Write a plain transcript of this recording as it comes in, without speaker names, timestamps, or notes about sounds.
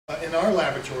In our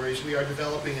laboratories, we are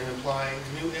developing and applying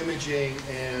new imaging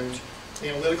and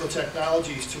analytical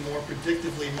technologies to more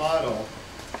predictively model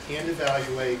and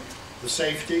evaluate the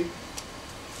safety,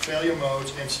 failure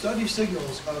modes, and study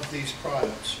signals of these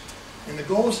products. And the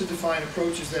goal is to define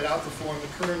approaches that outperform the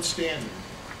current standard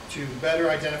to better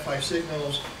identify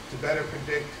signals, to better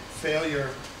predict failure,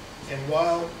 and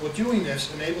while we're doing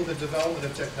this, enable the development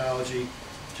of technology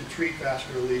to treat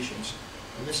vascular lesions.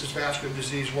 And this is Vascular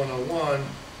Disease 101.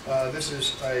 This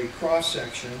is a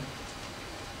cross-section.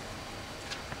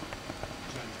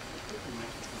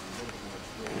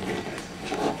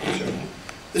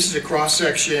 This is a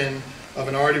cross-section of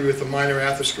an artery with a minor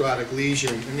atherosclerotic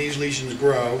lesion, and these lesions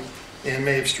grow and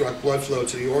may obstruct blood flow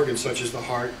to the organs such as the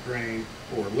heart, brain,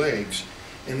 or legs.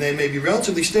 And they may be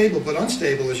relatively stable but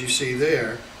unstable, as you see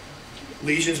there.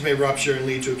 Lesions may rupture and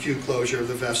lead to acute closure of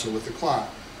the vessel with a clot.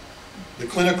 The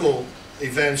clinical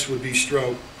events would be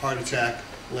stroke, heart attack,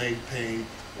 leg pain,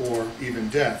 or even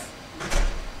death.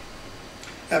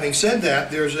 Having said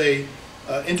that, there's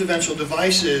interventional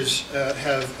devices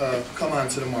have come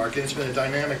onto the market. It's been a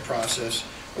dynamic process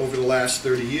over the last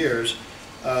 30 years.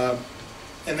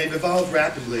 And they've evolved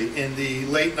rapidly. In the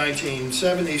late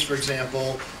 1970s, for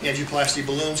example, angioplasty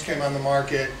balloons came on the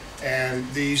market,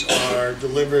 and these are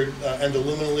delivered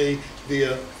endoluminally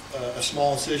via a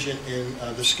small incision in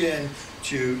the skin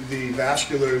to the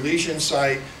vascular lesion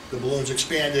site. The balloon's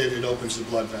expanded, it opens the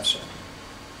blood vessel.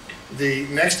 The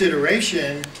next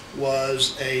iteration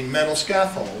was a metal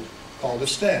scaffold called a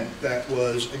stent that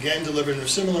was again delivered in a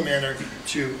similar manner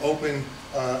to open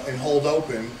and hold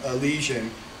open a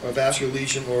lesion, or a vascular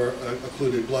lesion, or a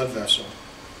occluded blood vessel.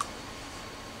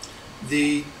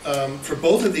 For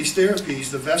both of these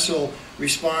therapies, the vessel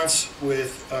responds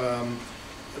with an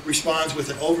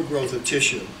overgrowth of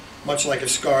tissue, much like a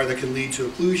scar that can lead to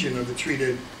occlusion of the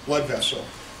treated blood vessel.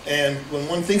 And when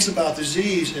one thinks about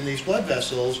disease in these blood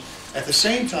vessels, at the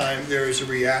same time there is a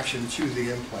reaction to the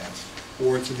implant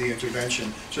or to the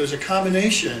intervention. So there's a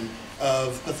combination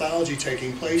of pathology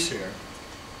taking place here.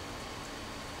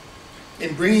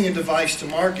 In bringing a device to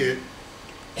market,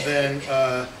 then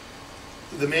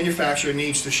the manufacturer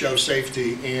needs to show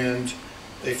safety and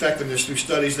effectiveness through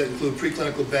studies that include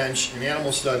preclinical bench and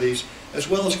animal studies, as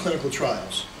well as clinical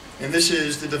trials. And this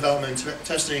is the development and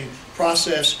testing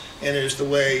process, and it is the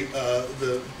way,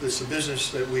 this is a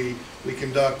business that we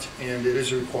conduct, and it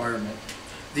is a requirement.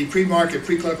 The pre-market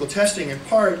preclinical testing, in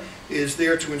part, is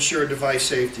there to ensure device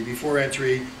safety before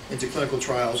entry into clinical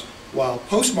trials, while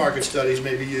post-market studies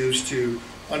may be used to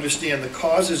understand the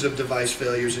causes of device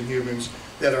failures in humans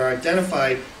that are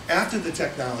identified after the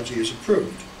technology is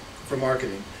approved for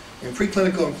marketing. And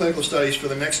preclinical and clinical studies for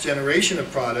the next generation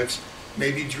of products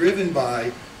may be driven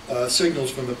by signals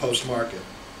from the post-market.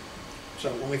 So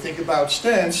when we think about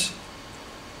stents,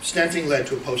 stenting led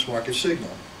to a post-market signal.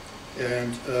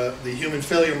 And the human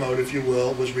failure mode, if you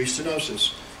will, was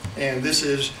restenosis. And this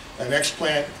is an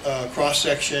explant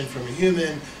cross-section from a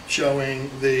human showing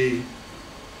the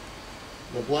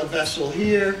blood vessel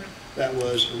here that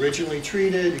was originally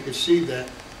treated. You can see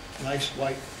that nice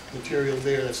white material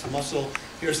there, that's the muscle.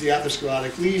 Here's the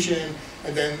atherosclerotic lesion,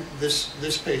 and then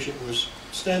this patient was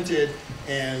stented,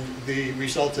 and the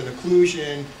resultant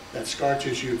occlusion, that scar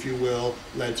tissue, if you will,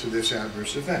 led to this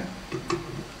adverse event.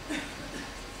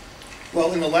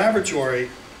 Well, in the laboratory,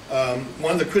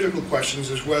 one of the critical questions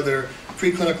is whether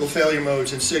preclinical failure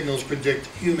modes and signals predict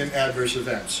human adverse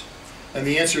events. And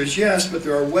the answer is yes, but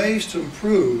there are ways to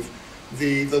improve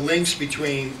the links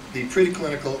between the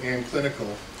preclinical and clinical.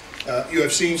 You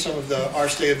have seen some of our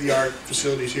state-of-the-art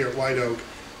facilities here at White Oak.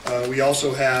 We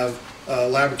also have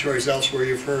laboratories elsewhere.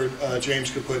 You've heard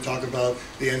James Kaput talk about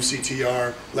the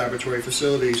NCTR laboratory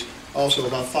facilities. Also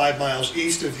about 5 miles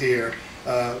east of here,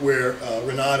 where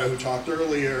Renata, who talked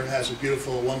earlier, has a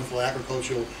beautiful, wonderful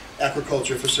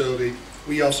aquaculture facility.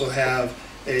 We also have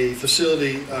a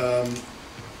facility, a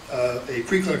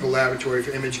preclinical laboratory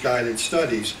for image-guided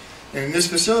studies. And in this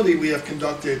facility, we have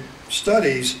conducted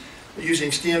studies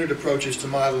using standard approaches to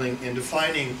modeling and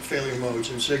defining failure modes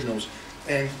and signals.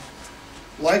 And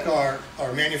like our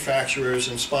manufacturers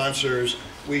and sponsors,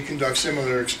 we conduct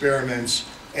similar experiments.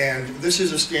 And this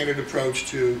is a standard approach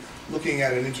to looking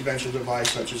at an interventional device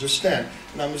such as a stent.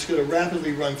 And I'm just going to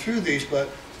rapidly run through these, but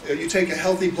you take a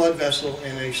healthy blood vessel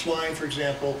in a swine, for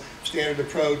example, standard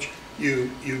approach, you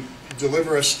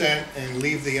deliver a stent and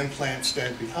leave the implant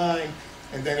stent behind,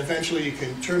 and then eventually you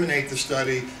can terminate the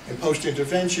study, and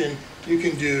post-intervention you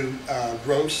can do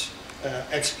gross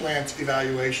explant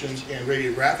evaluations and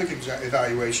radiographic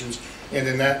evaluations, and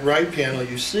in that right panel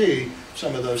you see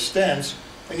some of those stents,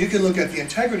 and you can look at the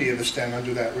integrity of the stent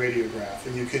under that radiograph,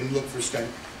 and you can look for stent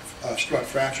strut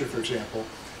fracture, for example.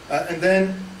 And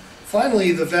then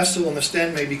finally, the vessel and the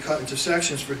stent may be cut into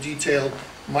sections for detailed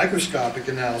microscopic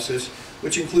analysis,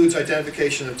 which includes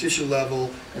identification of tissue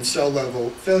level and cell level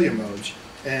failure modes.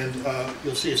 And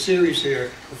you'll see a series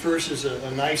here. The first is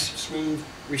a nice, smooth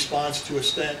response to a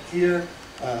stent here.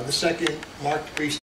 The second, marked